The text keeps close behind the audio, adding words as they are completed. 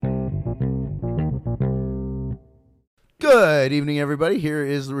Good evening, everybody. Here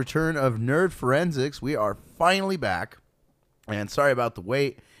is the return of Nerd Forensics. We are finally back, and sorry about the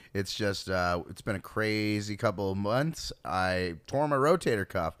wait. It's just, it's been a crazy couple of months. I tore my rotator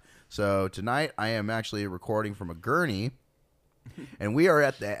cuff, so tonight I am actually recording from a gurney, and we are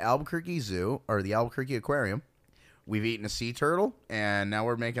at the Albuquerque Zoo, or the Albuquerque Aquarium. We've eaten a sea turtle, and now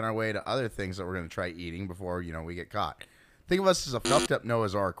we're making our way to other things that we're going to try eating before, we get caught. Think of us as a fucked up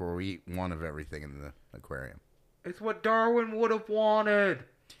Noah's Ark where we eat one of everything in the aquarium. It's what Darwin would have wanted.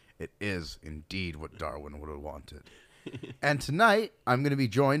 It is indeed what Darwin would have wanted. And tonight, I'm going to be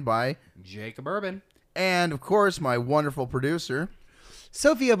joined by Jacob Urban. And, of course, my wonderful producer,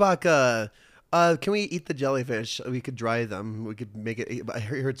 Sophia Baca. Can we eat the jellyfish? We could dry them. We could make it. I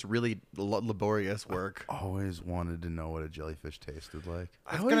hear it's really laborious work. I always wanted to know what a jellyfish tasted like.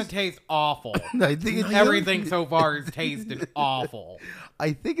 It's going to taste awful. I think Everything so far has tasted awful.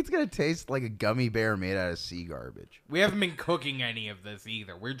 I think it's going to taste like a gummy bear made out of sea garbage. We haven't been cooking any of this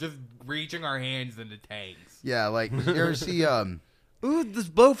either. We're just reaching our hands into tanks. Yeah, like, you ever see, Ooh, this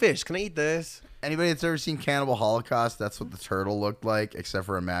blowfish. Can I eat this? Anybody that's ever seen Cannibal Holocaust, that's what the turtle looked like, except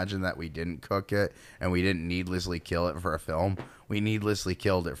for imagine that we didn't cook it and we didn't needlessly kill it for a film. We needlessly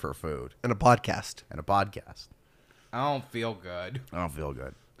killed it for food. And a podcast. And a podcast. I don't feel good. I don't feel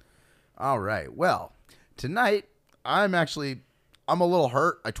good. All right. Well, tonight, I'm a little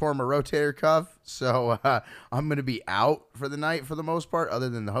hurt. I tore my rotator cuff, so I'm going to be out for the night for the most part, other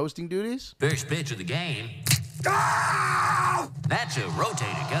than the hosting duties. First pitch of the game. Oh! That's a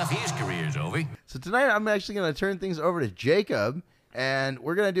rotator cuff. His career's over. So tonight I'm actually going to turn things over to Jacob, and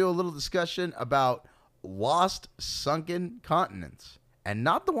we're going to do a little discussion about lost sunken continents. And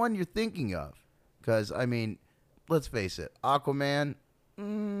not the one you're thinking of. Because, let's face it, Aquaman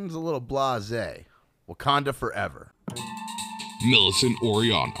is a little blasé. Wakanda forever. Millicent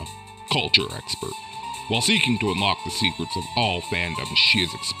Oriana, culture expert. While seeking to unlock the secrets of all fandoms, she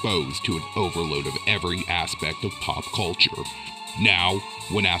is exposed to an overload of every aspect of pop culture. Now,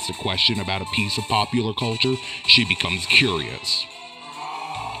 when asked a question about a piece of popular culture, she becomes curious.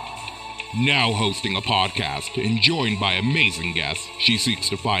 Now hosting a podcast and joined by amazing guests, she seeks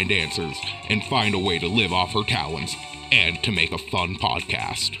to find answers and find a way to live off her talents and to make a fun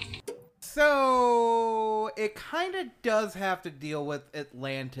podcast. So, it kind of does have to deal with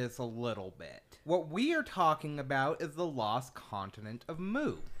Atlantis a little bit. What we are talking about is the lost continent of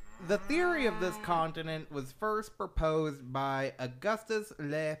Mu. The theory of this continent was first proposed by Augustus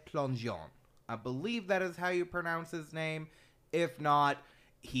Le Plongeon. I believe that is how you pronounce his name. If not,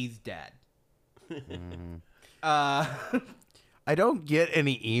 he's dead. I don't get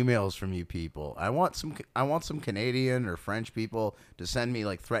any emails from you people. I want some Canadian or French people to send me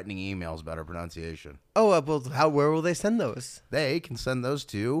threatening emails about our pronunciation. Oh, well, where will they send those? They can send those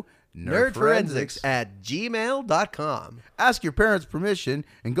to nerdforensics@gmail.com. Ask your parents' permission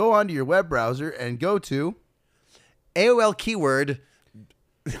and go onto your web browser and go to AOL keyword.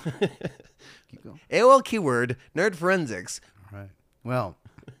 Keep going. AOL keyword Nerd Forensics. All right. Well,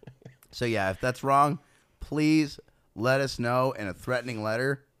 so yeah, if that's wrong, please let us know in a threatening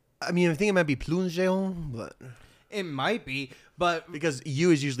letter. I think it might be Plongeon, but It might be, but because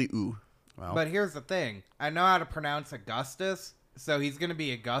U is usually oo. Well, But here's the thing. I know how to pronounce Augustus, so he's going to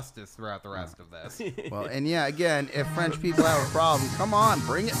be Augustus throughout the rest of this. well, and yeah, again, if French people have a problem, come on,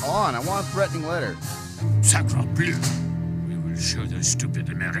 bring it on. I want a threatening letter. Sacre bleu. We will show those stupid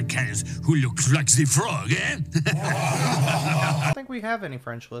Americans who look like the frog, eh? I don't think we have any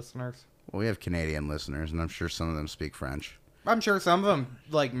French listeners. Well, we have Canadian listeners, and I'm sure some of them speak French. I'm sure some of them,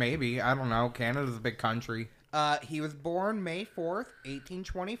 maybe. I don't know. Canada's a big country. He was born May 4th,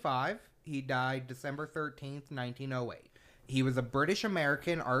 1825. He died December 13th, 1908. He was a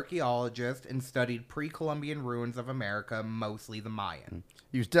British-American archaeologist and studied pre-Columbian ruins of America, mostly the Mayan.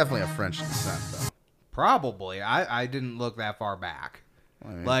 He was definitely of French descent, though. Probably. I didn't look that far back.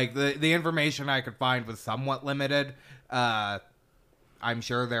 The information I could find was somewhat limited. I'm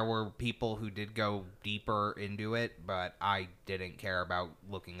sure there were people who did go deeper into it, but I didn't care about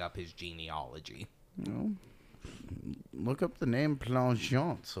looking up his genealogy. No. Look up the name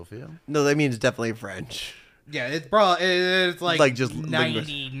Plongeon, Sophia. No, that means definitely French. Yeah, it's just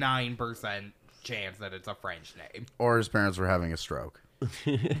 99% chance that it's a French name. Or his parents were having a stroke.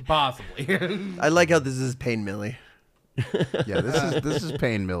 Possibly. I like how this is Pain Millie. Yeah, this is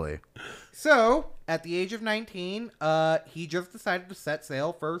Pain Millie. So, at the age of 19, he just decided to set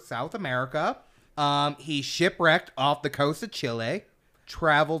sail for South America. He shipwrecked off the coast of Chile,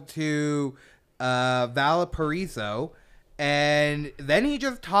 traveled to Valparaiso, and then he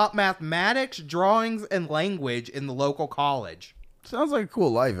just taught mathematics, drawings, and language in the local college. Sounds like a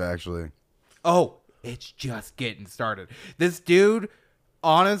cool life, actually. Oh, it's just getting started. This dude,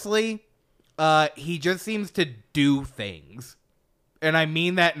 honestly, he just seems to do things. And I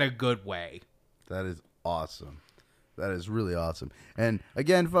mean that in a good way. That is awesome. That is really awesome. And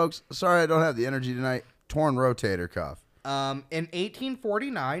again, folks, sorry I don't have the energy tonight. Torn rotator cuff. In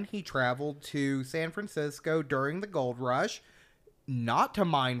 1849, he traveled to San Francisco during the gold rush, not to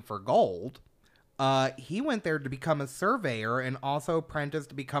mine for gold. He went there to become a surveyor and also apprenticed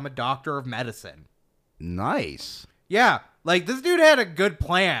to become a doctor of medicine. Nice. Yeah, like this dude had a good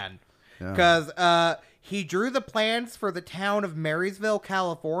plan. Yeah. Because he drew the plans for the town of Marysville,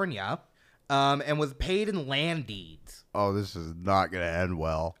 California, and was paid in land deeds. Oh, this is not going to end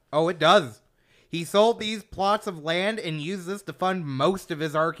well. Oh, it does. He sold these plots of land and used this to fund most of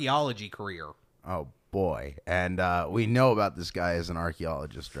his archaeology career. Oh, boy. And we know about this guy as an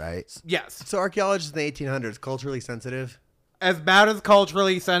archaeologist, right? Yes. So archaeologists in the 1800s, culturally sensitive. As about as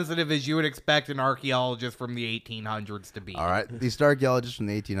culturally sensitive as you would expect an archaeologist from the 1800s to be. All right. These archaeologists from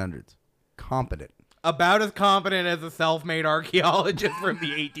the 1800s. Competent. About as competent as a self-made archaeologist from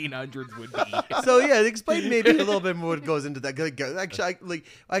the 1800s would be. So yeah, explain maybe a little bit more what goes into that. Actually,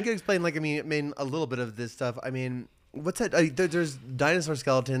 I can explain. Like, I mean, a little bit of this stuff. I mean, what's that? There's dinosaur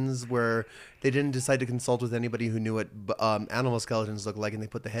skeletons where they didn't decide to consult with anybody who knew what animal skeletons look like, and they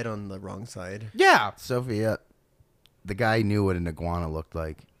put the head on the wrong side. Yeah. Sophia, the guy knew what an iguana looked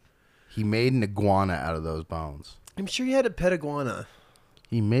like. He made an iguana out of those bones. I'm sure he had a pet iguana.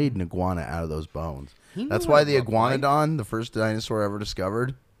 He made an iguana out of those bones. He knew That's what why it the looked like. iguanodon, the first dinosaur ever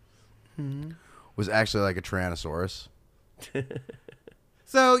discovered, was actually like a Tyrannosaurus.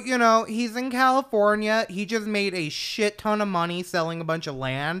 So, he's in California. He just made a shit ton of money selling a bunch of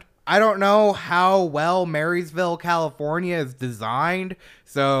land. I don't know how well Marysville, California is designed.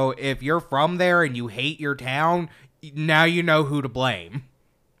 So if you're from there and you hate your town, now you know who to blame.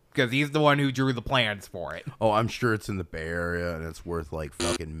 Because he's the one who drew the plans for it. Oh, I'm sure it's in the Bay Area, and it's worth like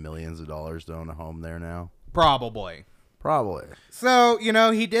fucking millions of dollars to own a home there now. Probably. Probably. So,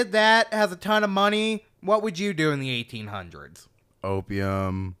 he did that, has a ton of money. What would you do in the 1800s?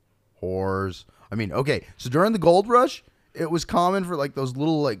 Opium, whores. I mean, okay, so during the gold rush, it was common for like those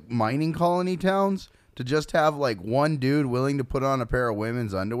little like mining colony towns to just have like one dude willing to put on a pair of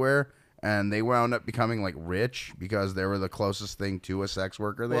women's underwear, and they wound up becoming like rich because they were the closest thing to a sex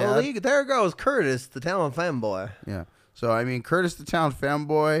worker they had. There goes Curtis, the town fanboy. Yeah. So I mean, Curtis the town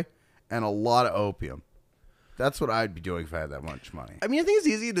fanboy and a lot of opium. That's what I'd be doing if I had that much money. I mean, I think it's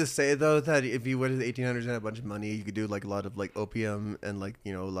easy to say though that if you went to the 1800s and had a bunch of money, you could do like a lot of like opium and like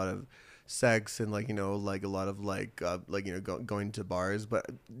a lot of sex and like like a lot of going to bars. But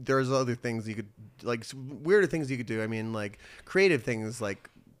there's other things you could like weirder things you could do. I mean, like creative things like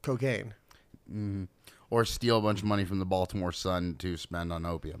cocaine. Mm-hmm. Or steal a bunch of money from the Baltimore Sun to spend on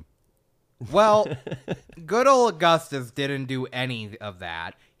opium. Well, good old Augustus didn't do any of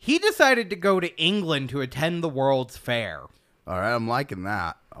that. He decided to go to England to attend the World's Fair. All right, I'm liking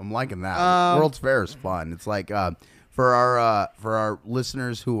that. World's Fair is fun. It's like for our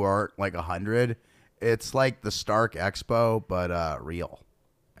listeners who aren't like 100, it's like the Stark Expo but real.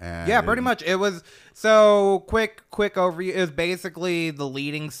 And yeah, pretty much. It was so quick overview. It was basically the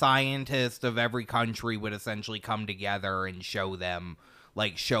leading scientists of every country would essentially come together and show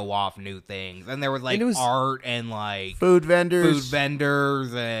off new things. And there was like art and like food vendors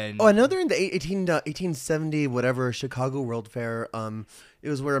and another in the 1870 whatever Chicago World Fair. It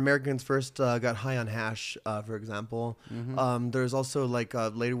was where Americans first got high on hash, for example. Mm-hmm. There's also like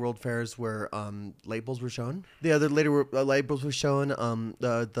later World Fairs where light bulbs were shown. The other later light bulbs were shown.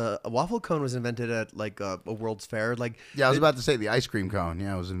 The waffle cone was invented at like a World's Fair. Like I was about to say the ice cream cone.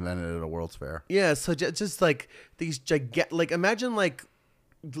 Yeah, it was invented at a World's Fair. Yeah, so just like these imagine like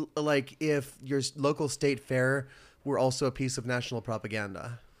if your local state fair were also a piece of national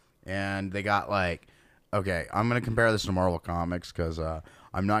propaganda. And they got like, okay, I'm going to compare this to Marvel Comics because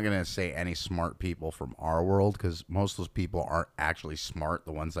I'm not going to say any smart people from our world because most of those people aren't actually smart,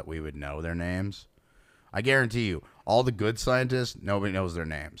 the ones that we would know their names. I guarantee you, all the good scientists, nobody knows their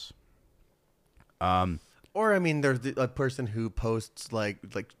names. Or, I mean, there's a person who posts like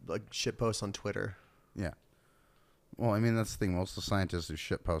shit posts on Twitter. Yeah. Well, I mean, that's the thing. Most of the scientists who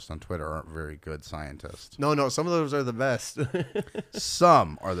shitpost on Twitter aren't very good scientists. No, some of those are the best.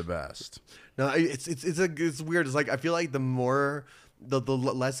 Some are the best. No, it's weird. It's like I feel like the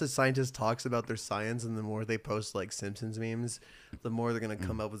less a scientist talks about their science and the more they post like Simpsons memes, the more they're gonna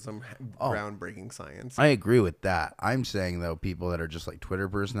come up with some groundbreaking science. I agree with that. I'm saying though, people that are just like Twitter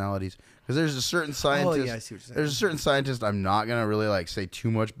personalities, because there's a certain scientist. Oh yeah, I see what you're saying. There's a certain scientist I'm not gonna really like say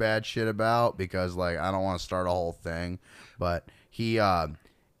too much bad shit about because like I don't want to start a whole thing. But he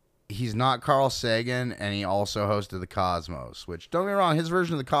he's not Carl Sagan, and he also hosted the Cosmos, which, don't get me wrong, his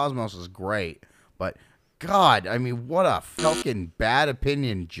version of the Cosmos is great, but God, I mean, what a fucking bad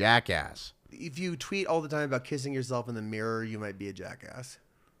opinion jackass. If you tweet all the time about kissing yourself in the mirror, you might be a jackass.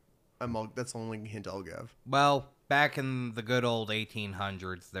 That's the only hint I'll give. Well, back in the good old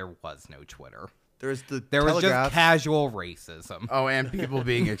 1800s, there was no Twitter. There was just casual racism. Oh, and people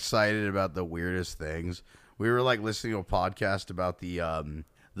being excited about the weirdest things. We were like listening to a podcast about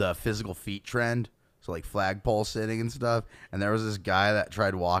the physical feet trend, so like flagpole sitting and stuff. And there was this guy that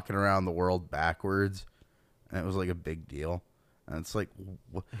tried walking around the world backwards, and it was like a big deal. And it's like,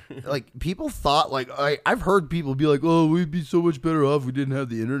 like people thought like I've heard people be like, oh, we'd be so much better off if we didn't have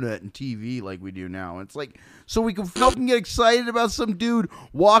the internet and TV like we do now. And it's like, so we can fucking get excited about some dude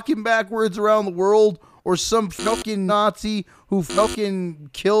walking backwards around the world, or some fucking Nazi who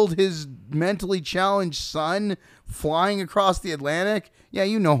fucking killed his mentally challenged son flying across the Atlantic. Yeah,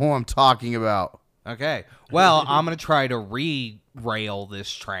 you know who I'm talking about. Okay, well, I'm gonna try to re-rail this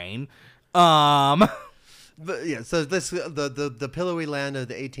train. But yeah, so the pillowy land of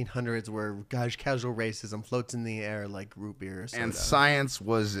the 1800s where casual racism floats in the air like root beer or soda. And science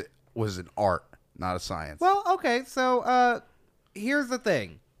was an art, not a science. Well, okay, so here's the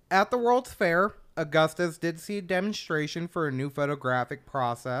thing. At the World's Fair, Augustus did see a demonstration for a new photographic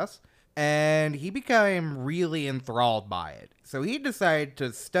process, and he became really enthralled by it. So he decided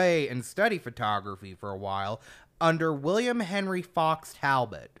to stay and study photography for a while under William Henry Fox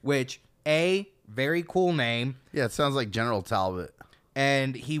Talbot, which, very cool name. Yeah, it sounds like General Talbot.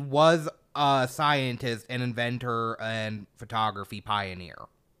 And he was a scientist and inventor and photography pioneer.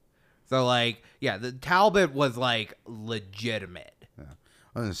 So, like, yeah, the Talbot was, like, legitimate. Yeah.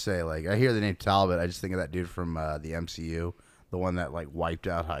 I was going to say, like, I hear the name Talbot, I just think of that dude from the MCU, the one that, like, wiped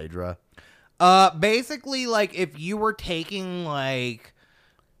out Hydra. Basically, like, if you were taking, like,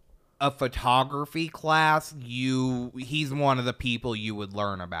 a photography class, he's one of the people you would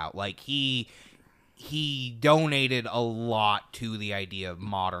learn about. Like, he donated a lot to the idea of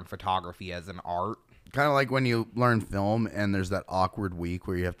modern photography as an art. Kind of like when you learn film and there's that awkward week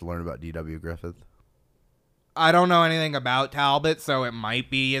where you have to learn about D.W. Griffith. I don't know anything about Talbot, so it might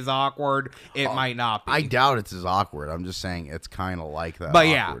be as awkward. It might not be. I doubt it's as awkward. I'm just saying it's kind of like that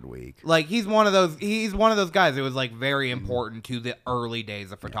awkward week. Like he's one of those guys that was like very important to the early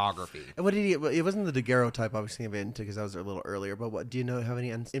days of photography. And what did he? It wasn't the daguerreotype I was thinking of because that was a little earlier. But what do you have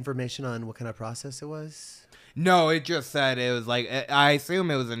any information on what kind of process it was? No, it just said it was like, I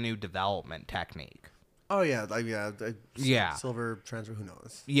assume it was a new development technique. Oh yeah, silver transfer. Who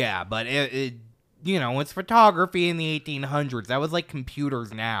knows? Yeah, but it it's photography in the 1800s. That was like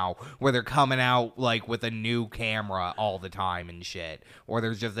computers now, where they're coming out like with a new camera all the time and shit, or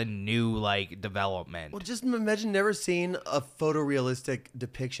there's just a new like development. Well, just imagine never seeing a photorealistic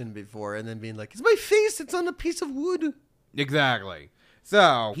depiction before, and then being like, "It's my face. It's on a piece of wood." Exactly.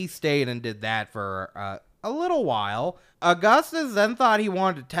 So he stayed and did that for a little while. Augustus then thought he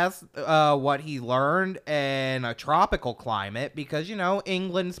wanted to test what he learned in a tropical climate because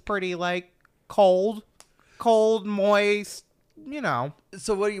England's pretty like cold, moist,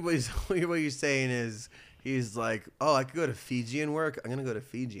 So what you're saying is he's like, oh, I could go to Fiji and work. I'm gonna go to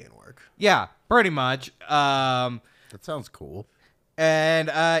Fiji and work. Yeah, pretty much. That sounds cool.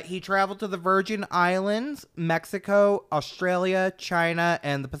 And he traveled to the Virgin Islands, Mexico, Australia, China,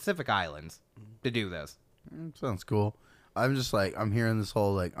 and the Pacific Islands to do this. Sounds cool. I'm just like, I'm hearing this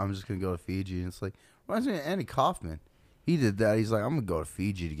whole like, I'm just gonna go to Fiji, and it's like, reminds me of Andy Kaufman. He did that. He's like, I'm going to go to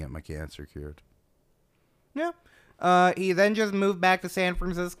Fiji to get my cancer cured. Yeah. He then just moved back to San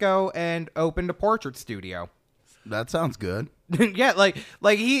Francisco and opened a portrait studio. That sounds good. Yeah, like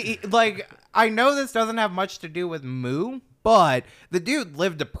I know this doesn't have much to do with Moo, but the dude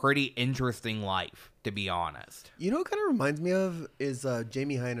lived a pretty interesting life, to be honest. You know what kind of reminds me of is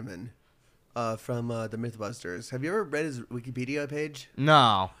Jamie Heineman from the Mythbusters. Have you ever read his Wikipedia page?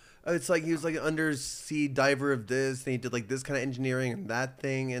 No. It's like he was like an undersea diver of this, and he did like this kind of engineering and that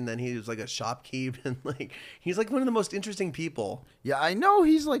thing, and then he was like a shopkeep, and like he's like one of the most interesting people. Yeah, I know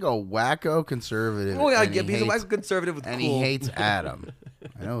he's like a wacko conservative. Oh yeah, he's a wacko conservative with and cool. he hates Adam.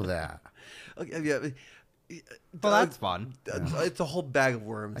 I know that. Okay, yeah. Well, that's fun. It's a whole bag of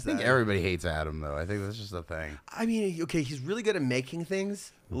worms. I think everybody hates Adam, though. I think that's just a thing. I mean, okay, he's really good at making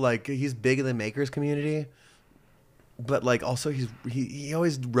things. Like he's big in the makers community. But like also he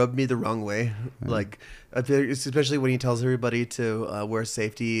always rubbed me the wrong way, like especially when he tells everybody to wear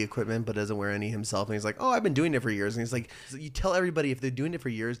safety equipment but doesn't wear any himself, and he's like, oh, I've been doing it for years, and he's like, so you tell everybody if they're doing it for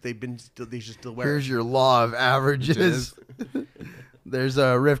years they should still wear Here's it. your law of averages. There's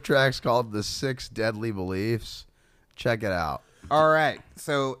a riff tracks called The 6 Deadly Beliefs. Check it out. All right.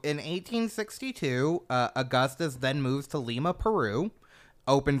 So in 1862, Augustus then moves to Lima, Peru,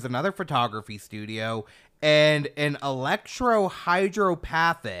 opens another photography studio, and an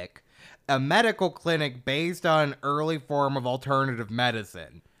electrohydropathic, a medical clinic based on early form of alternative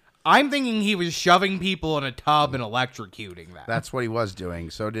medicine. I'm thinking he was shoving people in a tub and electrocuting them. That's what he was doing.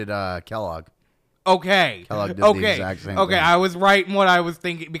 So did Kellogg. Okay. Kellogg did the exact same thing. I was right in what I was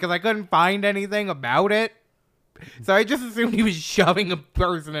thinking because I couldn't find anything about it. So I just assumed he was shoving a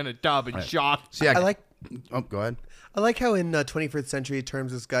person in a tub and shot. So yeah, I like. Oh, go ahead. I like how in 21st century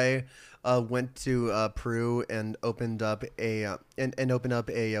terms, this guy went to Peru and opened up a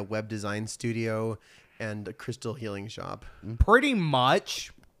web design studio and a crystal healing shop. Pretty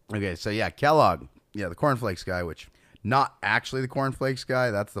much. Okay, so yeah, Kellogg. Yeah, the cornflakes guy, which not actually the cornflakes guy.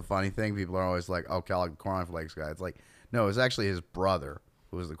 That's the funny thing. People are always like, oh, Kellogg, the cornflakes guy. It's like, no, it was actually his brother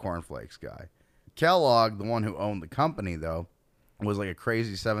who was the cornflakes guy. Kellogg, the one who owned the company, though, was like a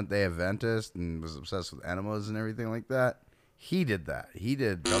crazy Seventh-day Adventist and was obsessed with enemas and everything like that. He did that. He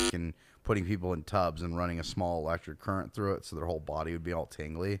did fucking putting people in tubs and running a small electric current through it so their whole body would be all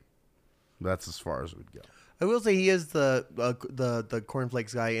tingly. That's as far as it would go. I will say he is the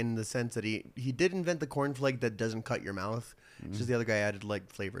cornflakes guy in the sense that he did invent the cornflake that doesn't cut your mouth. It's just the other guy added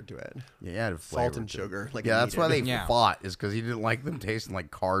like flavor to it. Yeah, he added flavor Salt and to it. sugar. Like Yeah, it that's why they needed. fought, is because he didn't like them tasting like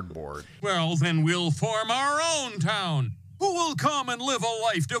cardboard. Well, then we'll form our own town. Who will come and live a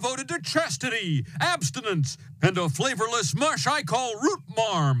life devoted to chastity, abstinence, and a flavorless mush I call root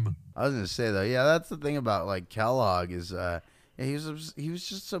marm? I was gonna say though, yeah, that's the thing about like Kellogg is, he was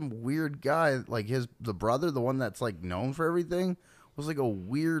just some weird guy. Like the brother, the one that's like known for everything, was like a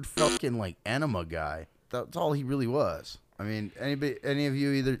weird fucking like enema guy. That's all he really was. I mean, any of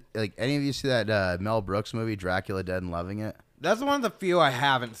you see that Mel Brooks movie Dracula Dead and Loving It? That's one of the few I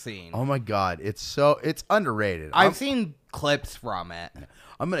haven't seen. Oh my god, it's underrated. I've seen clips from it.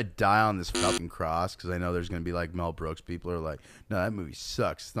 I'm gonna die on this fucking cross because I know there's gonna be like Mel Brooks people are like, no, that movie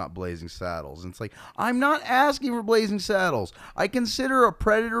sucks. It's not Blazing Saddles. And it's like, I'm not asking for Blazing Saddles. I consider a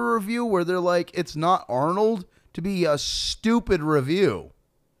Predator review where they're like, it's not Arnold to be a stupid review.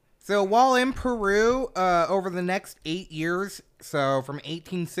 So while in Peru, over the next 8 years, so from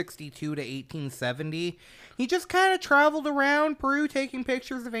 1862 to 1870, he just kind of traveled around Peru taking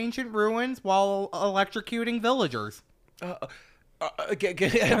pictures of ancient ruins while electrocuting villagers. Okay.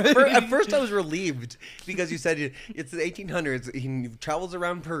 At first I was relieved because you said it's the 1800s. He travels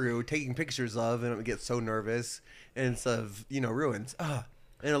around Peru taking pictures of, and I get so nervous. And it's of ruins.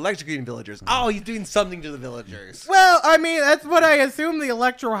 And electrocuting villagers. Oh, he's doing something to the villagers. Well, I mean, that's what I assumed the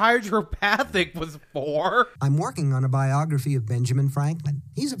electrohydropathic was for. I'm working on a biography of Benjamin Franklin.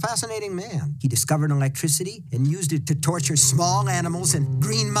 He's a fascinating man. He discovered electricity and used it to torture small animals and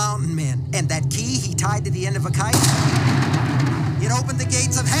Green Mountain men. And that key he tied to the end of a kite, it opened the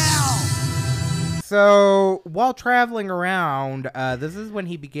gates of hell. So, while traveling around, this is when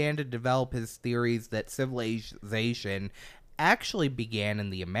he began to develop his theories that civilization actually began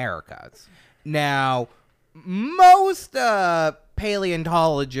in the Americas. Now, most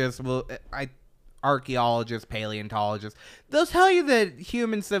paleontologists, archaeologists, paleontologists, they'll tell you that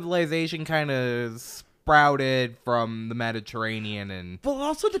human civilization kind of sprouted from the Mediterranean and... Well, it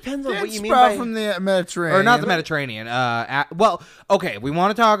also depends on what you mean sprout by... from the Mediterranean. Or not the Mediterranean. Well, okay, we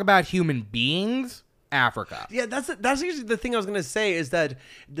want to talk about human beings... Africa. Yeah, that's usually the thing I was going to say is that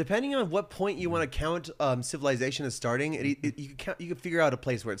depending on what point you want to count civilization as starting, you can figure out a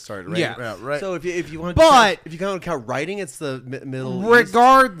place where it started, right? Yeah, right. So if you want to count writing, it's the Middle East.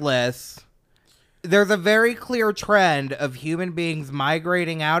 Regardless, there's a very clear trend of human beings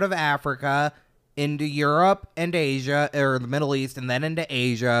migrating out of Africa into Europe and Asia, or the Middle East, and then into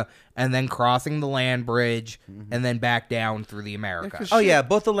Asia, and then crossing the land bridge, and then back down through the Americas. Oh yeah,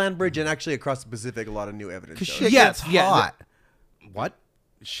 both the land bridge and actually across the Pacific, a lot of new evidence. Because shows. shit gets Yeah, hot. What?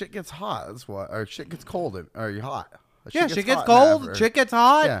 Shit gets hot. That's why. Or shit gets cold. Or you're hot. Yeah, shit gets hot in cold, Africa. shit gets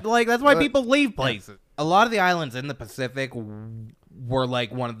hot. Yeah. Like, that's why But- people leave places. A lot of the islands in the Pacific were,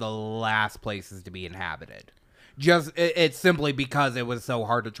 like, one of the last places to be inhabited. It's simply because it was so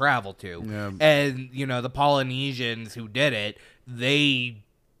hard to travel to. Yeah. And, the Polynesians who did it, they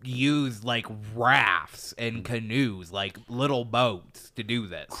used, like, rafts and canoes, like, little boats to do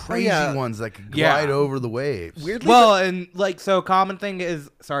this. Crazy Yeah. ones that could Yeah. glide over the waves. Weirdly, Well, and, like, so common thing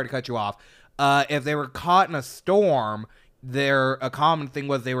is, sorry to cut you off, if they were caught in a storm, a common thing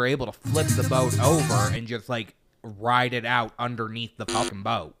was they were able to flip the boat over and just, like, ride it out underneath the fucking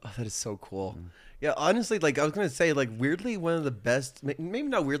boat. Oh, that is so cool. Yeah, honestly, like I was gonna say, like weirdly, one of the best, maybe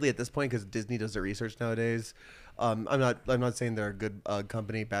not weirdly at this point because Disney does their research nowadays. I'm not saying they're a good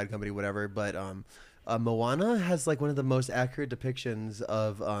company, bad company, whatever, but Moana has like one of the most accurate depictions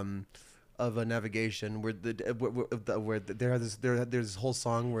of a navigation where there's this whole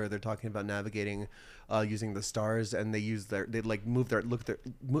song where they're talking about navigating using the stars, and they like look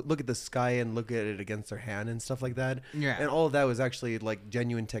at the sky and look at it against their hand and stuff like that. Yeah. And all of that was actually like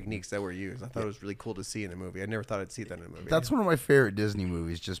genuine techniques that were used. I thought it was really cool to see in a movie. I never thought I'd see that in a movie. That's one of my favorite Disney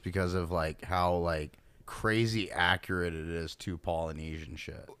movies, just because of like how like crazy accurate it is to Polynesian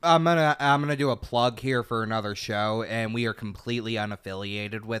shit. I'm gonna do a plug here for another show, and we are completely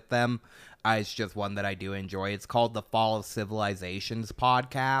unaffiliated with them. It's just one that I do enjoy. It's called the Fall of Civilizations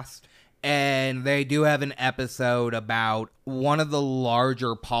podcast. And they do have an episode about one of the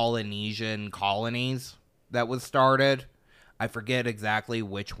larger Polynesian colonies that was started. I forget exactly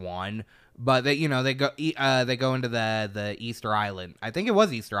which one, but they go into the Easter Island. I think it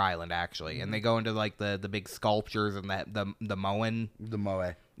was Easter Island actually, and they go into like the big sculptures and the Moan. The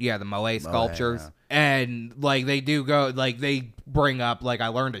Moe. Yeah, the Moe sculptures. Yeah. And, like, they do go, like, they bring up, like, I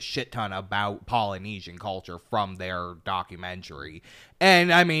learned a shit ton about Polynesian culture from their documentary.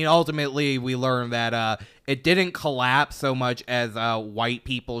 And, I mean, ultimately, we learned that it didn't collapse so much as white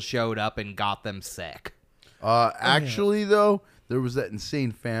people showed up and got them sick. Actually, though, there was that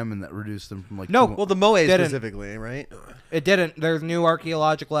insane famine that reduced them from, like... No, well, the Moe didn't. specifically, right? It didn't. There's new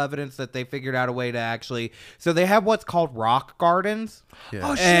archaeological evidence that they figured out a way to actually... So they have what's called rock gardens. Yeah.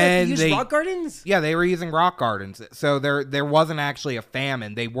 Oh, shit, And they use rock gardens? Yeah, they were using rock gardens. So there wasn't actually a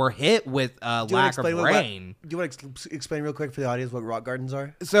famine. They were hit with lack of rain. Do you want to explain real quick for the audience what rock gardens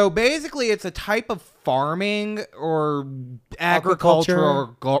are? So basically, it's a type of farming or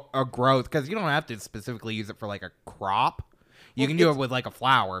agricultural or growth, because you don't have to specifically use it for like a crop. You can do it with like a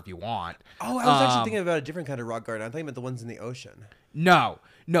flower if you want. Oh, I was actually thinking about a different kind of rock garden. I'm thinking about the ones in the ocean. No,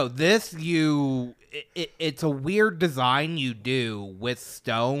 this it's a weird design you do with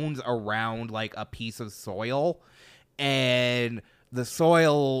stones around like a piece of soil, and the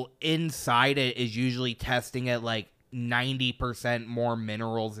soil inside it is usually testing at like 90% more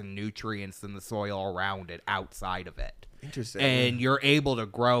minerals and nutrients than the soil around it outside of it. Interesting. And you're able to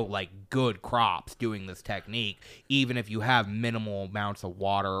grow like good crops doing this technique, even if you have minimal amounts of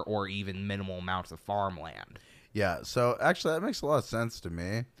water or even minimal amounts of farmland. Yeah, so actually that makes a lot of sense to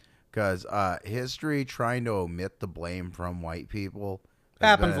me, because history trying to omit the blame from white people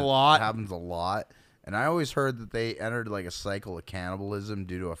Happens a lot. And I always heard that they entered like a cycle of cannibalism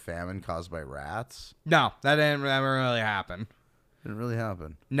due to a famine caused by rats. No, that didn't really happen. Didn't really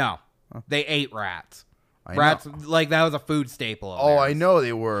happen. No, they ate rats. I Rats, know. like, that was a food staple of Oh, I theirs. know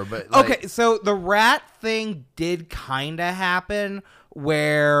they were, but like, Okay, so the rat thing did kind of happen,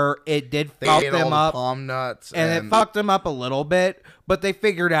 where it did they fuck ate all them the up, palm nuts and it fucked them up a little bit, but they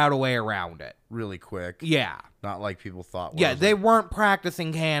figured out a way around it. really quick. Yeah. Not like people thought. Yeah, they weren't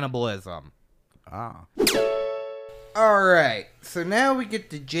practicing cannibalism. Ah. Alright, so now we get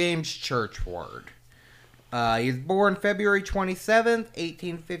to James Churchward. He was born February 27th,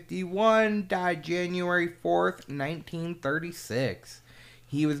 1851, died January 4th, 1936.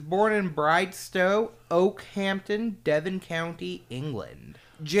 He was born in Bridestow, Oakhampton, Devon County, England.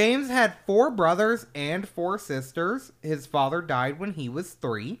 James had 4 brothers and 4 sisters. His father died when he was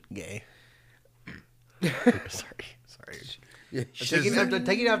 3. Gay. Sorry. Yeah, I'm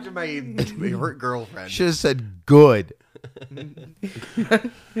taking after my hurt girlfriend. should have said good.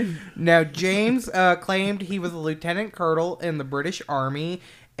 Now, James claimed he was a lieutenant colonel in the British Army,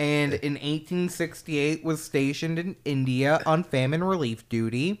 and in 1868 was stationed in India on famine relief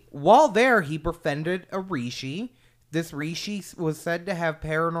duty. While there, he befriended a rishi. This rishi was said to have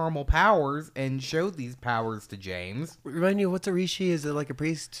paranormal powers and showed these powers to James. Remind me, what's a rishi? Is it like a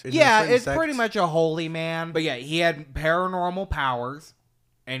priest? Yeah, it's pretty much a holy man. But yeah, he had paranormal powers,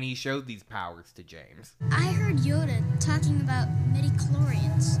 and he showed these powers to James. I heard Yoda talking about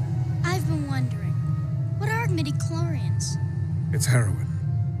midichlorians. I've been wondering, what are midichlorians? It's heroin.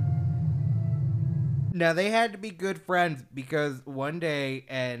 Now, they had to be good friends, because one day,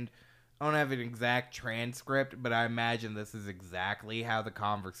 and I don't have an exact transcript, but I imagine this is exactly how the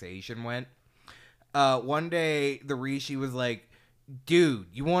conversation went. One day, the rishi was like, dude,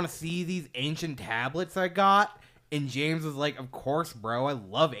 you want to see these ancient tablets I got? And James was like, of course, bro, I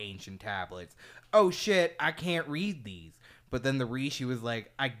love ancient tablets. Oh shit, I can't read these. But then the rishi was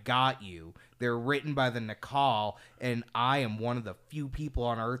like, I got you. They're written by the Nakal, and I am one of the few people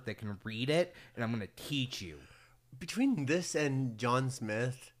on Earth that can read it, and I'm going to teach you. Between this and John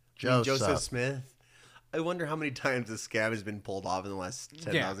Smith, Joseph Smith, I wonder how many times this scab has been pulled off in the last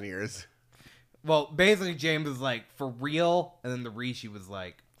 10,000 years. Well, basically, James was like, for real? And then the rishi was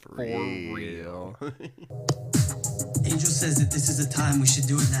like, for real. Angel says that this is a time we should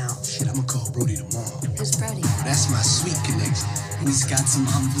do it now. Shit, I'm gonna call Brody tomorrow. Who's Brody? That's my sweet connection. He's got some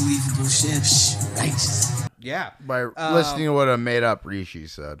unbelievable shit. Righteous. Yeah. By listening to what a made-up Rishi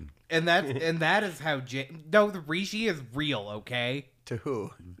said. And that is how no, the Rishi is real, okay? To who?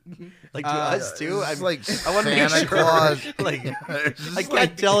 Like to us too? I'm like I want to make Santa sure. Claus. Like I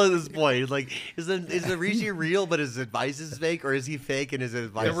can't tell at this point. Like is the Rishi real but his advice is fake, or is he fake and his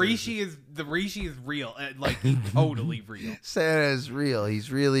advice? The Rishi is real, like he's totally real. Santa is real. He's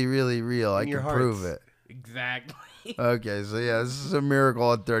really, really real. I can prove it. Exactly. Okay, so yeah, this is a miracle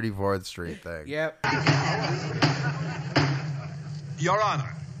on 34th Street thing. Yep. Your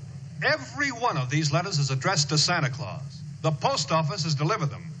Honor, every one of these letters is addressed to Santa Claus. The post office has delivered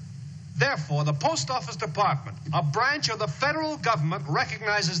them. Therefore, the Post Office Department, a branch of the federal government,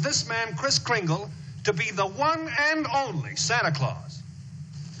 recognizes this man, Kris Kringle, to be the one and only Santa Claus.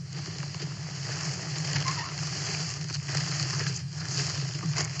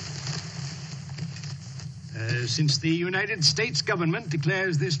 Since the United States government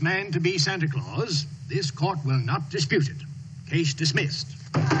declares this man to be Santa Claus, this court will not dispute it. Case dismissed.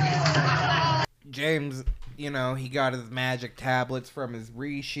 James, he got his magic tablets from his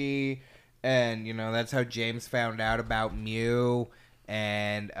Rishi, and, that's how James found out about Mew,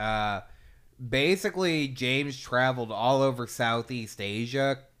 and, basically, James traveled all over Southeast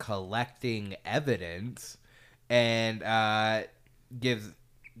Asia collecting evidence, and, gives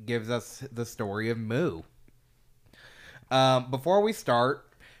us the story of Mu. Before we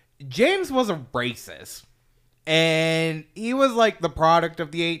start, James was a racist, and he was like the product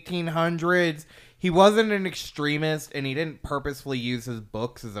of the 1800s. He wasn't an extremist, and he didn't purposefully use his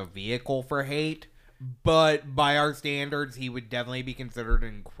books as a vehicle for hate, but by our standards, he would definitely be considered an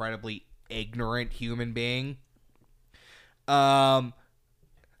incredibly ignorant human being. He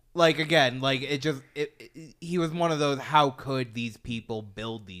was one of those, how could these people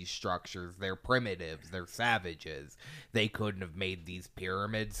build these structures? They're primitives, they're savages. They couldn't have made these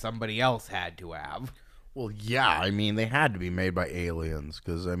pyramids, somebody else had to have. Well, yeah, they had to be made by aliens,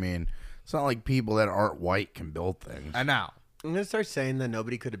 because, it's not like people that aren't white can build things. I know. I'm gonna start saying that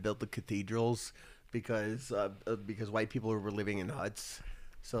nobody could have built the cathedrals because white people were living in huts,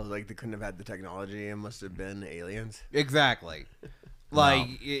 so they couldn't have had the technology. It must have been aliens. Exactly.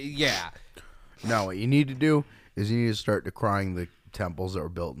 Yeah. No, what you need to do is you need to start decrying the temples that were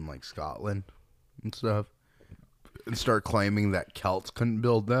built in Scotland and stuff, and start claiming that Celts couldn't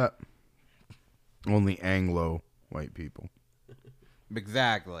build that. Only Anglo white people.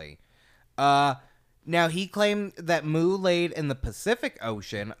 Exactly. Now he claimed that Mu laid in the Pacific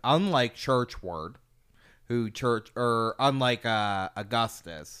Ocean, unlike Churchward, unlike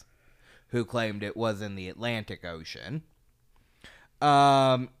Augustus, who claimed it was in the Atlantic Ocean.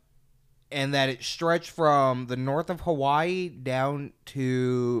 And that it stretched from the north of Hawaii down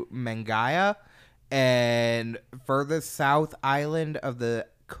to Mangaya, and furthest south island of the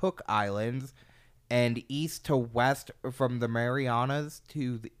Cook Islands, and east to west from the Marianas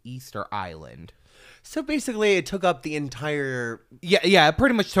to the Easter Island. So basically, it took up the entire... Yeah, it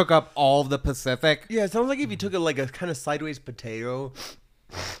pretty much took up all of the Pacific. Yeah, it sounds like if you took it like a kind of sideways potato...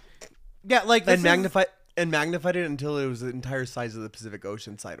 Yeah, and magnified it until it was the entire size of the Pacific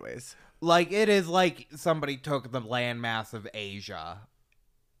Ocean sideways. It is like somebody took the landmass of Asia,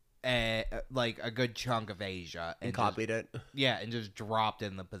 a good chunk of Asia, and copied it. Yeah, and just dropped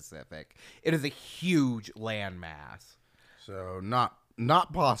in the Pacific. It is a huge landmass. So not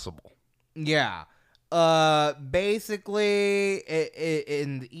possible. Yeah. Basically,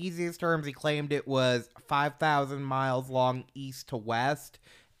 in the easiest terms, he claimed it was 5,000 miles long east to west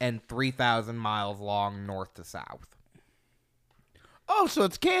and 3,000 miles long north to south. Oh, so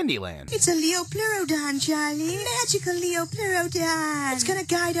it's Candyland. It's a Leo-Pleurodon, Charlie. Magical Leo-Pleurodon. It's gonna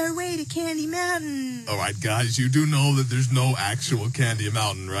guide our way to Candy Mountain. All right, guys, you do know that there's no actual Candy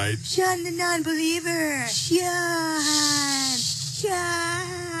Mountain, right? Shun the non-believer. Shun.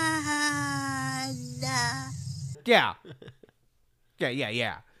 Yeah.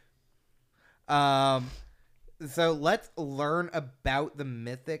 So let's learn about the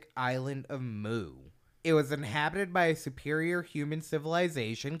mythic island of Mu. It was inhabited by a superior human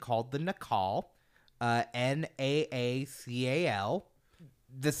civilization called the Nacal, Naacal.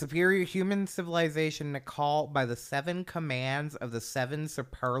 The superior human civilization Nacal by the 7 commands of the 7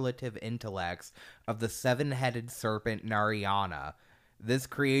 superlative intellects of the 7-headed serpent Narayana. This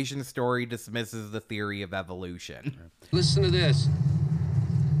creation story dismisses the theory of evolution. Listen to this.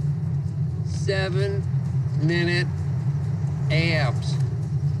 7-minute abs.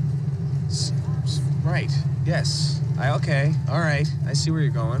 Right. Yes. Okay. All right. I see where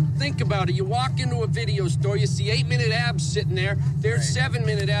you're going. Think about it. You walk into a video store, you see 8-minute abs sitting there. There's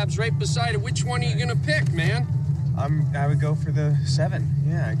 7-minute abs right beside it. Which one are you gonna pick, man? I would go for the 7.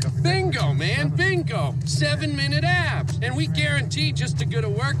 Yeah, I'd go for Bingo, man. Bingo. 7-minute abs. And we guarantee just as good a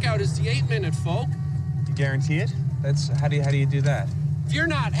workout as the 8-minute, folk. You guarantee it? How do you do that? If you're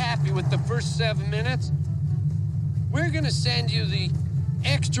not happy with the first 7 minutes, we're gonna send you the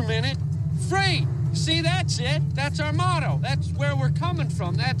extra minute free. See, that's it. That's our motto. That's where we're coming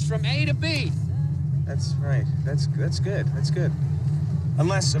from. That's from A to B. That's right. That's good. That's good.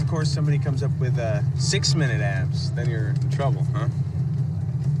 Unless, of course, somebody comes up with 6-minute abs, then you're in trouble, huh?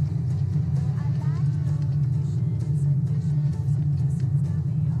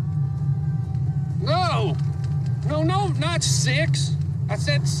 No, not 6. I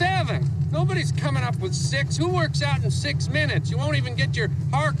said 7. Nobody's coming up with 6. Who works out in 6 minutes? You won't even get your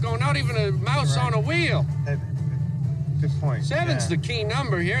heart going, not even a mouse on a wheel. Good point. 7's the key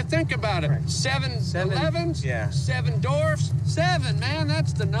number here. Think about it. Right. 7 7, 11s, yeah. 7 dwarfs. 7, man,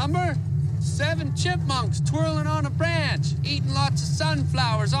 that's the number. 7 chipmunks twirling on a branch, eating lots of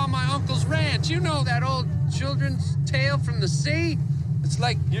sunflowers on my uncle's ranch. You know that old children's tale from the sea? It's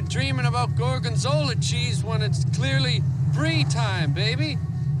like you're dreaming about gorgonzola cheese when it's clearly brie time, baby.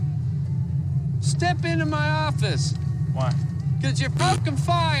 Step into my office. Why? Because you're fucking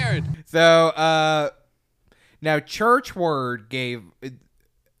fired. So, now Churchward gave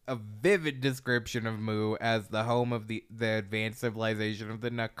a vivid description of Mu as the home of the advanced civilization of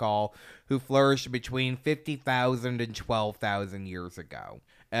the Nakal, who flourished between 50,000 and 12,000 years ago.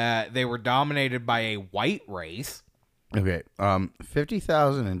 They were dominated by a white race. Okay,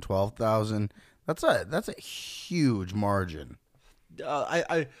 50,000 and 12,000. That's a huge margin.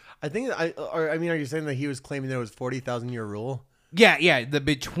 I think are you saying that he was claiming there was 40,000 year rule? Yeah, the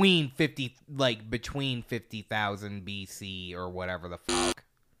between 50,000 BC or whatever the fuck,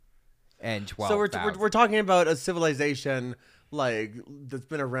 and 12,000. So we're talking about a civilization like that's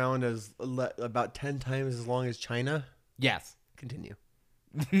been around as about 10 times as long as China. Yes. Continue.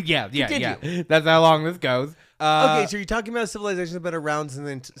 Yeah. That's how long this goes. Okay, so you're talking about a civilization that's been around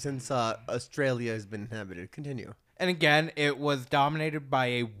since Australia has been inhabited. Continue. And again, it was dominated by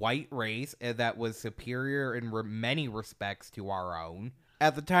a white race that was superior in many respects to our own.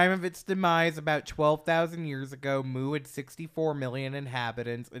 At the time of its demise, about 12,000 years ago, Mu had 64 million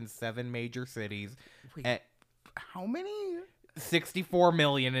inhabitants in 7 major cities. Wait, how many? 64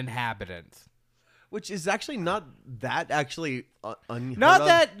 million inhabitants. Which is actually not that not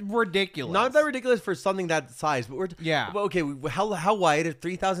that ridiculous. Not that ridiculous for something that size. But okay, how wide?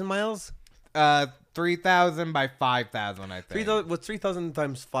 3,000 miles? 3,000 by 5,000, I think. What's 3,000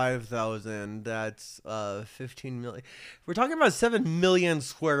 times 5,000? That's 15 million. We're talking about 7 million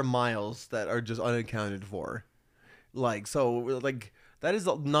square miles that are just unaccounted for. That is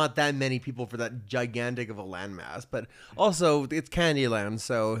not that many people for that gigantic of a landmass. But also, it's Candyland,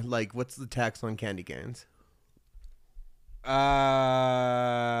 so what's the tax on candy canes?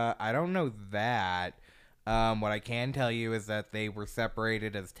 I don't know that. What I can tell you is that they were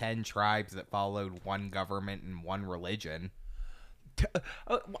separated as 10 tribes that followed one government and one religion.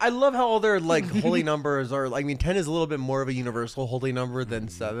 I love how all their holy numbers are. 10 is a little bit more of a universal holy number than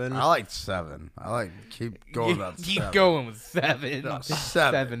 7. I like 7. Keep going about 7. Keep going with 7. No,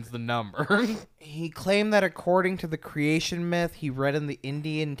 7. 7's the number. He claimed that according to the creation myth he read in the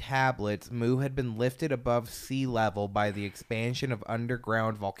Indian tablets, Mu had been lifted above sea level by the expansion of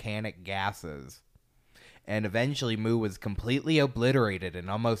underground volcanic gases. And eventually Mu was completely obliterated in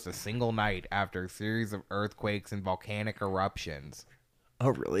almost a single night after a series of earthquakes and volcanic eruptions. Oh,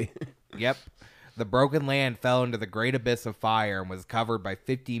 really? Yep. The broken land fell into the great abyss of fire and was covered by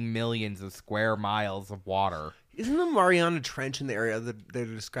 50 millions of square miles of water. Isn't the Mariana Trench in the area that they're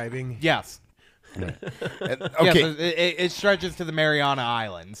describing? Yes. Okay. Yes, it stretches to the Mariana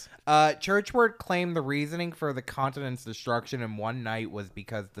Islands. Churchward claimed the reasoning for the continent's destruction in one night was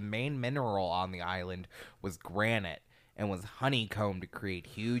because the main mineral on the island was granite and was honeycombed to create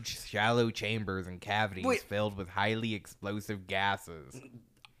huge, shallow chambers and cavities filled with highly explosive gases.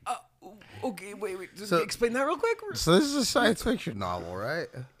 Okay, wait. Just explain that real quick. So this is a science fiction novel, right?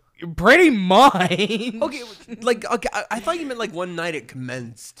 Pretty much. Okay, I thought you meant one night it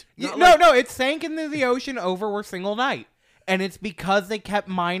commenced. No, it sank into the ocean over a single night. And it's because they kept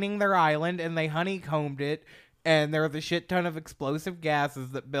mining their island and they honeycombed it, and there was a shit ton of explosive gases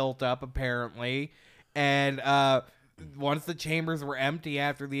that built up, apparently. And once the chambers were empty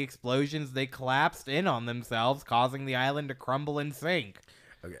after the explosions, they collapsed in on themselves, causing the island to crumble and sink.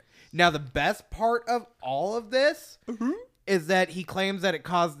 Okay. Now, the best part of all of this is that he claims that it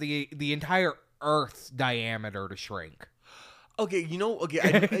caused the entire Earth's diameter to shrink. Okay, you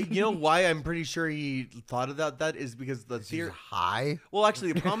know why I'm pretty sure he thought about that is because the theory high. Well,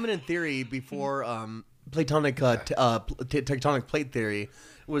 actually, the prominent theory before Platonic tectonic plate theory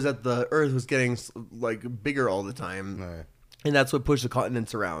was that the Earth was getting like bigger all the time, and that's what pushed the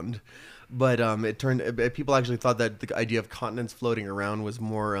continents around. But people actually thought that the idea of continents floating around was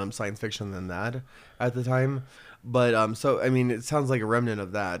more science fiction than that at the time. But so I mean, it sounds like a remnant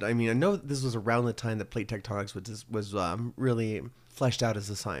of that. I mean, I know this was around the time that plate tectonics was really fleshed out as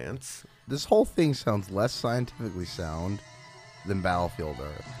a science. This whole thing sounds less scientifically sound than Battlefield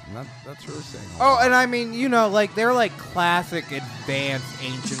Earth. And that's really saying. Oh, and I mean, you know, like they're like classic advanced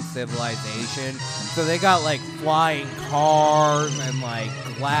ancient civilization. So they got like flying cars and like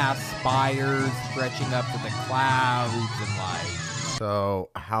glass spires stretching up to the clouds and like. So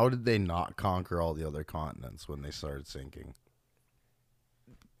how did they not conquer all the other continents when they started sinking?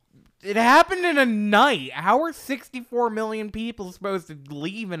 It happened in a night. How are 64 million people supposed to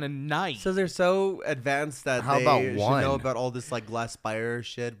leave in a night? So they're so advanced that How they about should one? know about all this like glass spire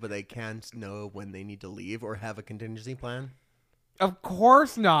shit, but they can't know when they need to leave or have a contingency plan. Of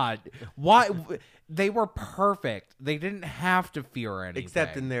course not. Why? They were perfect. They didn't have to fear anything.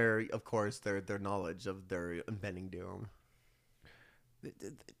 Except in their knowledge of their impending doom.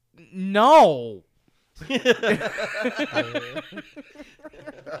 No.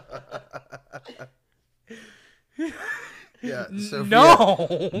 Yeah,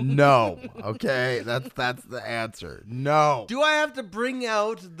 Sophia, no. Okay, that's the answer. No. Do I have to bring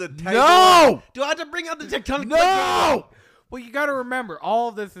out the No. Do I have to bring out the tectonic? No. Well, you got to remember, all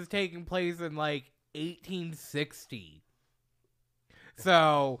of this is taking place in like 1860.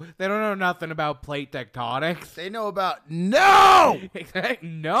 So they don't know nothing about plate tectonics. They know about no.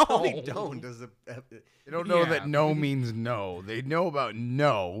 No, they don't. They don't know that no means no. They know about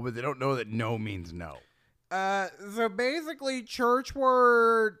no, but they don't know that no means no. So basically,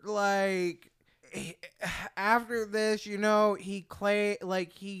 Churchward, like, after this, you know, he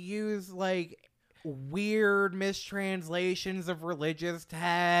used like weird mistranslations of religious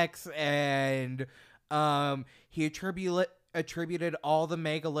texts, and he attributed all the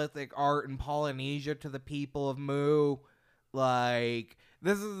megalithic art in Polynesia to the people of Mu. Like,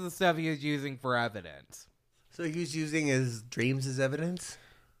 this is the stuff he was using for evidence. So he was using his dreams as evidence?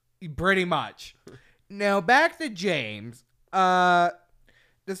 Pretty much. Now, back to James.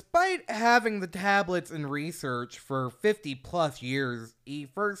 Despite having the tablets in research for 50 plus years, he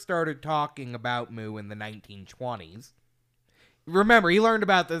first started talking about Mu in the 1920s. Remember, he learned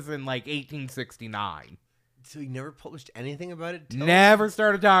about this in like 1869. So he never published anything about it? Never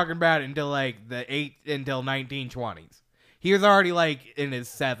started talking about it until until 1920s. He was already like in his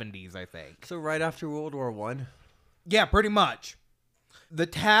 70s, I think. So right after World War I? Yeah, pretty much. The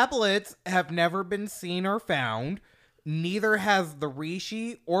tablets have never been seen or found. Neither has the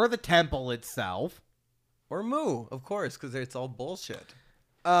Rishi or the temple itself. Or Mu, of course, because it's all bullshit.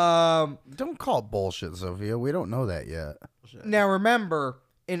 Don't call it bullshit, Sophia. We don't know that yet. Now remember,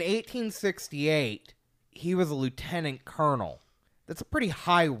 in 1868, he was a lieutenant colonel. That's a pretty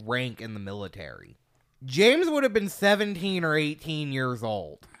high rank in the military. James would have been 17 or 18 years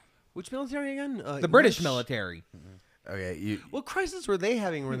old. Which military again? The British military. Okay, what crisis were they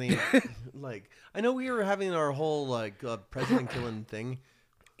having? Were they like? I know we were having our whole like president killing thing.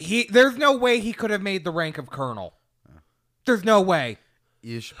 There's no way he could have made the rank of colonel. There's no way.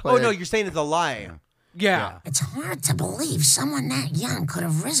 You should no, you're saying it's a lie. Yeah. It's hard to believe someone that young could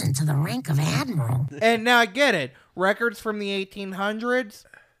have risen to the rank of admiral. And now I get it. Records from the 1800s,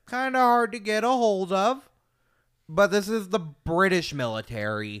 kind of hard to get a hold of. But this is the British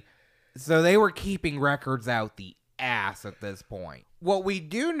military, so they were keeping records out the ass at this point. What we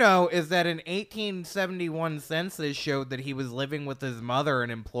do know is that an 1871 census showed that he was living with his mother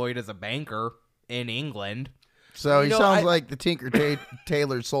and employed as a banker in England. So he sounds like the Tinker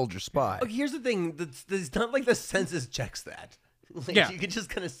Tailor Soldier Spy. Okay, here's the thing. It's not like the census checks that. Like, Yeah. You can just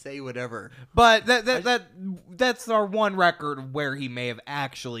kind of say whatever. But that's our one record of where he may have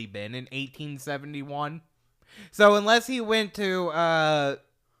actually been in 1871. So unless he went to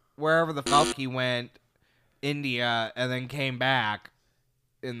wherever the fuck he went, India, and then came back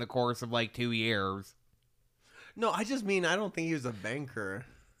in the course of like 2 years. No, I just mean I don't think he was a banker.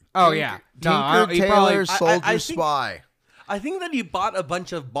 Oh, yeah. Tinker Tailor Soldier Spy. I think that he bought a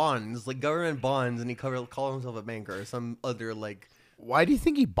bunch of bonds, like government bonds, and he called himself a banker or some other like. Why do you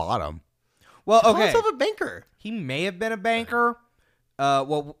think he bought them? Well, Call okay. himself a banker. He may have been a banker.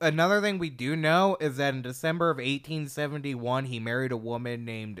 Well, another thing we do know is that in December of 1871, he married a woman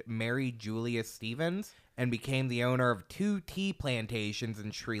named Mary Julia Stevens and became the owner of 2 tea plantations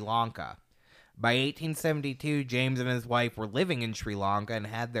in Sri Lanka. By 1872, James and his wife were living in Sri Lanka and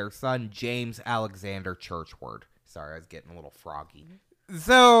had their son James Alexander Churchward. Sorry, I was getting a little froggy.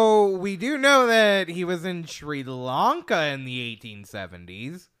 So, we do know that he was in Sri Lanka in the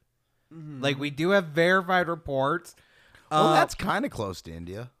 1870s. Mm-hmm. Like, we do have verified reports. Well, that's kind of close to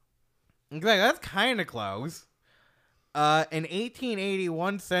India. Exactly, that's kind of close. In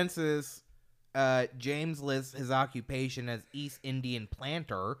 1881 census, James lists his occupation as East Indian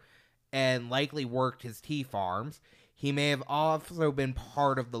planter and likely worked his tea farms. He may have also been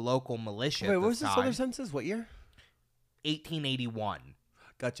part of the local militia. Wait, at what was this this time. other census? What year? 1881.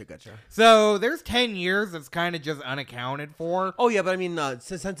 Gotcha. So there's 10 years that's kind of just unaccounted for. Oh, yeah, but I mean,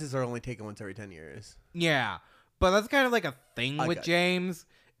 censuses are only taken once every 10 years. Yeah, but that's kind of like a thing with James,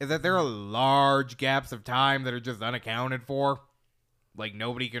 is that there are large gaps of time that are just unaccounted for. Like,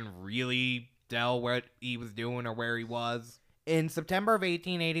 nobody can really tell what he was doing or where he was. In September of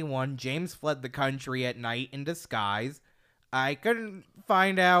 1881, James fled the country at night in disguise. I couldn't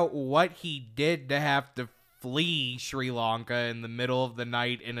find out what he did to have to flee Sri Lanka in the middle of the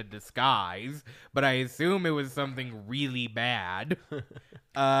night in a disguise, but I assume it was something really bad.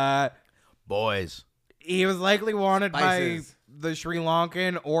 Boys. He was likely wanted Spices. by the Sri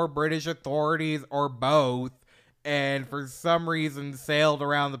Lankan or British authorities or both, and for some reason sailed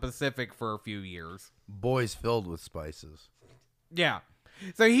around the Pacific for a few years. Boys filled with spices. Yeah.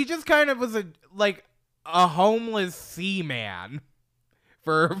 So he just kind of was a homeless seaman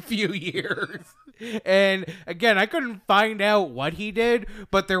for a few years. And again, I couldn't find out what he did,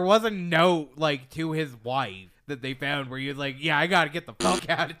 but there was a note like to his wife that they found where he was like, yeah, I gotta get the fuck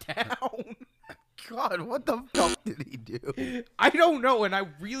out of town. God, what the fuck did he do? I don't know, and I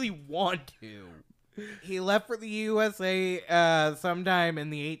really want to. He left for the USA sometime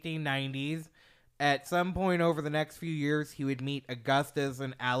in the 1890s. At some point over the next few years, he would meet Augustus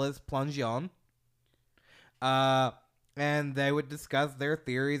and Alice Plongeon. And they would discuss their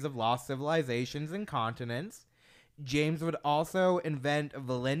theories of lost civilizations and continents. James would also invent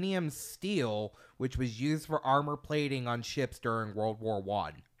Millennium steel, which was used for armor plating on ships during World War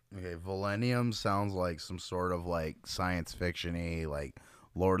I. Okay, Millennium sounds like some sort of like science fiction-y, like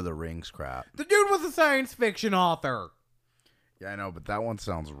Lord of the Rings crap. The dude was a science fiction author. Yeah, I know, but that one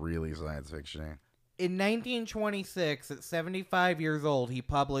sounds really science fiction-y. In 1926, at 75 years old, he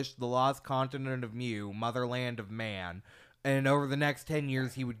published The Lost Continent of Mu, Motherland of Man. And over the next 10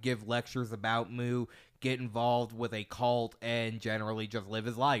 years, he would give lectures about Mu, get involved with a cult, and generally just live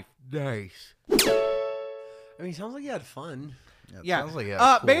his life. Nice. I mean, it sounds like he had fun. Yeah. Sounds like he had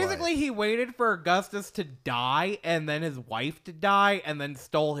a cool basically, life. he waited for Augustus to die, and then his wife to die, and then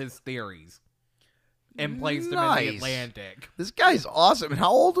stole his theories. And placed him in the Atlantic. This guy's awesome. And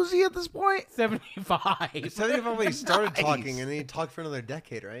how old was he at this point? 75. 75 when he started Nice. talking, and then he talked for another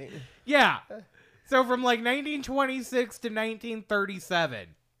decade, right? Yeah. So from like 1926 to 1937.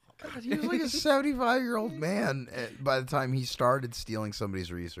 God, he was like a 75-year-old man by the time he started stealing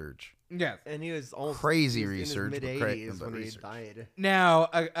somebody's research. Yes. And he was almost Crazy he was research, in but his mid-80s but when he research. died. Now,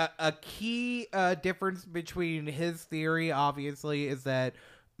 a key difference between his theory, obviously, is that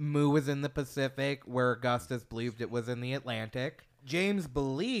Mu was in the Pacific, where Augustus believed it was in the Atlantic. James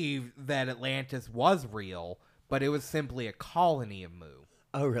believed that Atlantis was real, but it was simply a colony of Mu.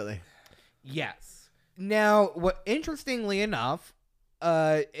 Oh, really? Yes. Now, interestingly enough,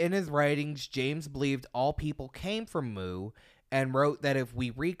 in his writings, James believed all people came from Mu, and wrote that if we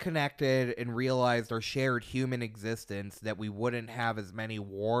reconnected and realized our shared human existence, that we wouldn't have as many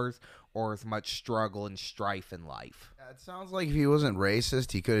wars or as much struggle and strife in life. It sounds like if he wasn't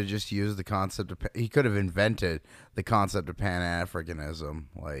racist, he could have just used the concept of... He could have invented the concept of Pan-Africanism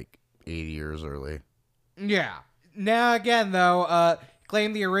like 80 years early. Yeah. Now, again, though,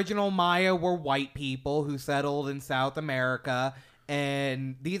 claimed the original Maya were white people who settled in South America,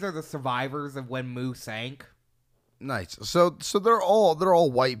 and these are the survivors of when Mu sank. Nice. So they're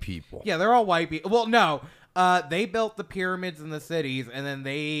all white people. Yeah, they're all white people. Well, no. They built the pyramids in the cities, and then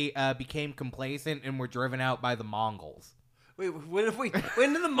they became complacent and were driven out by the Mongols. Wait, when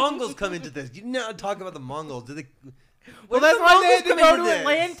did the Mongols come into this? You did not talk about the Mongols. Did they? Well, When that's did the why they had Mongols to come go into to this?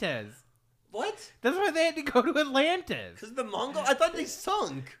 Atlantis. What? That's why they had to go to Atlantis. Because the Mongols? I thought they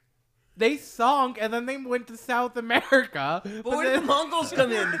sunk. They sunk, and then they went to South America. But where did the Mongols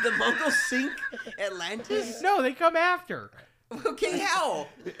come in? Did the Mongols sink Atlantis? No, they come after. Okay, how?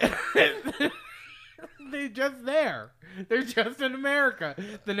 They're just there. They're just in America.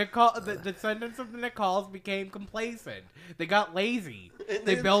 The descendants of the Nicals became complacent. They got lazy.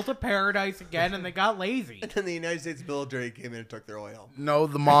 They built a paradise again, and they got lazy. And then the United States military came in and took their oil. No,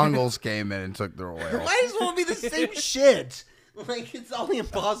 the Mongols came in and took their oil. Might as well be the same shit. Like, it's only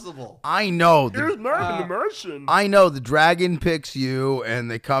impossible. I know. Here's Marvin the Martian. I know the dragon picks you,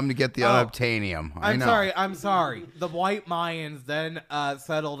 and they come to get the unobtainium. I'm sorry. The white Mayans then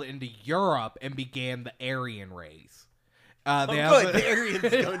settled into Europe and began the Aryan race. Good. The Aryans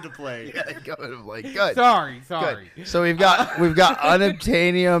go into play. Yeah, go into play. Good. Sorry. Good. So we've got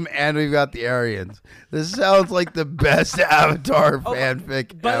unobtainium and we've got the Aryans. This sounds like the best Avatar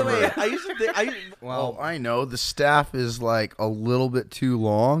fanfic By ever. the way, I used to think... Well, I know the staff is like a little bit too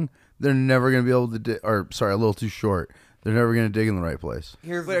long. They're never going to be able to a little too short. They're never going to dig in the right place.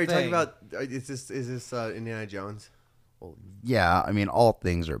 Here's Wait, the are you talking thing. about... Is this Indiana Jones? Well, yeah, I mean, all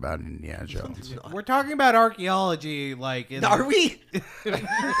things are about Indiana Jones. We're talking about archaeology, like... Are we?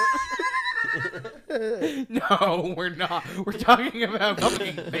 No, we're not. We're talking about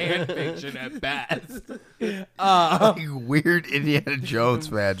fucking fan fiction at best. Like weird Indiana Jones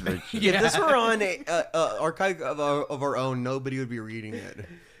fan fiction. If this were on a archive of our own, nobody would be reading it.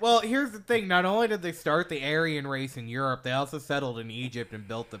 Well, here's the thing. Not only did they start the Aryan race in Europe, they also settled in Egypt and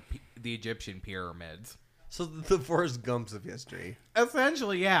built the Egyptian pyramids. So the Forrest Gumps of history.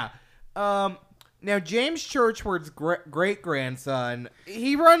 Essentially, yeah. Now, James Churchward's great-grandson,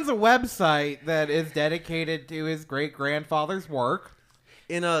 he runs a website that is dedicated to his great-grandfather's work.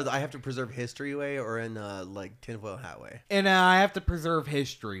 In a I have to preserve history way or in a like tinfoil hat way? In a I have to preserve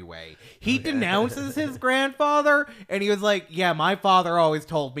history way. He denounces his grandfather, and he was like, yeah, my father always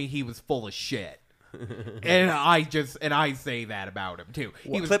told me he was full of shit. And I say that about him too.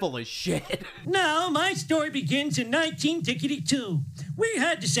 He was full of shit. Now, my story begins in 19-2. We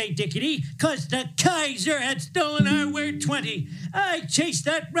had to say dickety, cause the Kaiser had stolen our Ware 20. I chased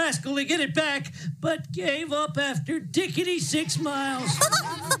that rascal to get it back, but gave up after dickety 6 miles.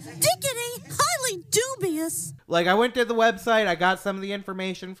 Dickety, highly dubious. Like, I went to the website, I got some of the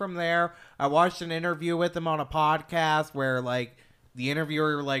information from there. I watched an interview with him on a podcast where, like, the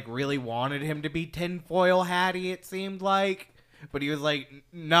interviewer, like, really wanted him to be tinfoil hatty, it seemed like. But he was like,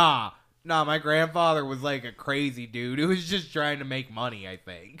 nah, my grandfather was, like, a crazy dude who was just trying to make money, I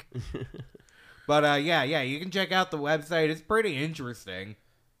think. But, yeah, you can check out the website. It's pretty interesting.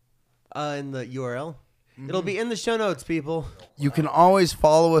 In the URL? It'll be in the show notes, people. You can always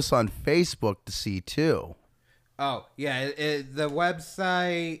follow us on Facebook to see, too. Oh, yeah, the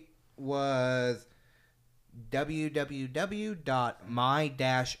website was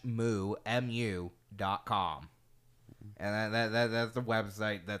www.my-mu.com, and that's the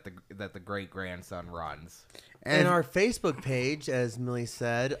website that the great-grandson runs. And our Facebook page, as Millie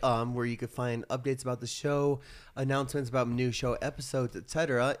said, where you can find updates about the show, announcements about new show episodes,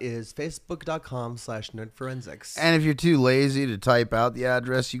 etc., is facebook.com/nerdforensics. And if you're too lazy to type out the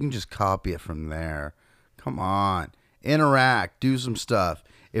address, you can just copy it from there. Come on. Interact. Do some stuff.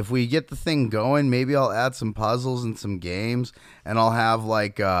 If we get the thing going, maybe I'll add some puzzles and some games, and I'll have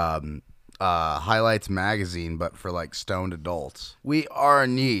like Highlights magazine, but for like stoned adults. We are a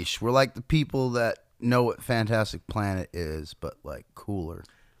niche. We're like the people that know what Fantastic Planet is, but like cooler.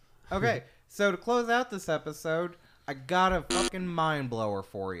 Okay, so to close out this episode, I got a fucking mind blower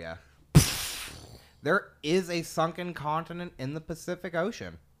for you. There is a sunken continent in the Pacific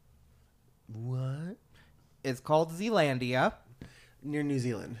Ocean. What? It's called Zealandia. Near New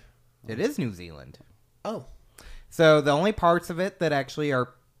Zealand. It is New Zealand. Oh. So the only parts of it that actually are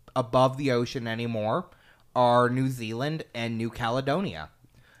above the ocean anymore are New Zealand and New Caledonia.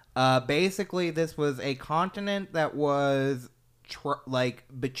 Basically, this was a continent that was like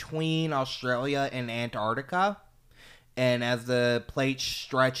between Australia and Antarctica. And as the plate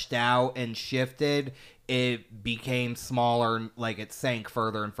stretched out and shifted, it became smaller, like it sank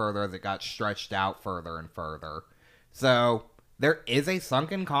further and further as it got stretched out further and further. So there is a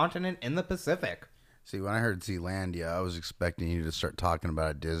sunken continent in the Pacific. See, when I heard Zealandia, I was expecting you to start talking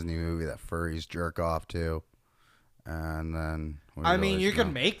about a Disney movie that furries jerk off to. And then... I mean, you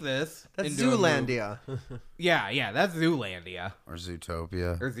can make this. That's Zoolandia. Yeah, that's Zoolandia. Or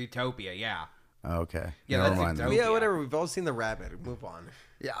Zootopia. Or Zootopia, yeah. Okay. Yeah, never mind. Yeah, whatever. We've all seen the rabbit. Move on.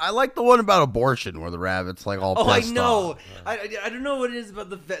 Yeah, I like the one about abortion where the rabbit's like all pissed I know. off. I don't know what it is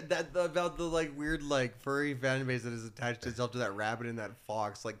about about the like weird like furry fan base that is attached itself to that rabbit and that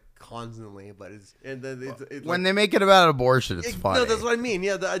fox like constantly, but it's when they make it about abortion, it's funny. No, that's what I mean.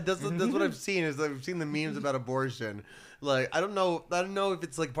 Yeah, that's what I've seen. Is I've seen the memes about abortion. Like I don't know if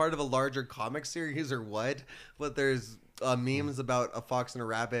it's like part of a larger comic series or what, but there's memes about a fox and a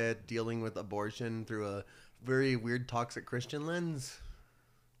rabbit dealing with abortion through a very weird toxic Christian lens.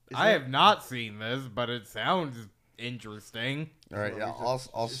 I have not seen this, but it sounds interesting. All right, yeah,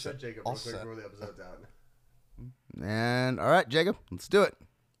 I'll set Jacob real quick before the episode's out. And all right, Jacob, let's do it.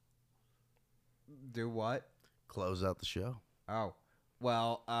 Do what? Close out the show. Oh.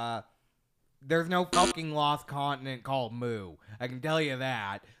 Well, there's no fucking lost continent called Mu. I can tell you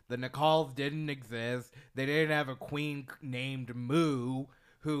that. The Nicalls didn't exist. They didn't have a queen named Mu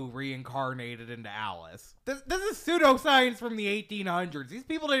who reincarnated into Alice. This is pseudoscience from the 1800s. These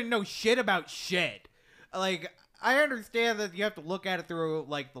people didn't know shit about shit. Like, I understand that you have to look at it through,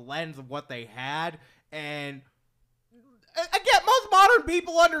 like, the lens of what they had, and again, most modern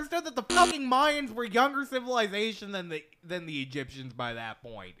people understood that the fucking Mayans were younger civilization than the Egyptians by that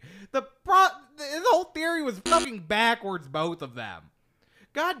point. The whole theory was fucking backwards, both of them.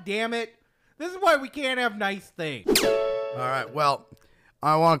 God damn it. This is why we can't have nice things. All right, well,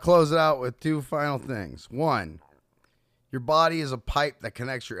 I want to close it out with two final things. One, your body is a pipe that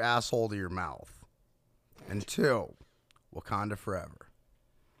connects your asshole to your mouth. And two, Wakanda forever.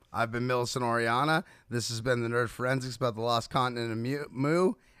 I've been Millicent Oriana. This has been the Nerd Forensics about the Lost Continent of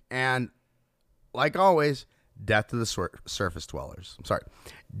Mu. And like always, death to the surface dwellers. I'm sorry.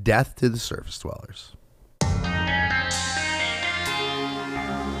 Death to the surface dwellers.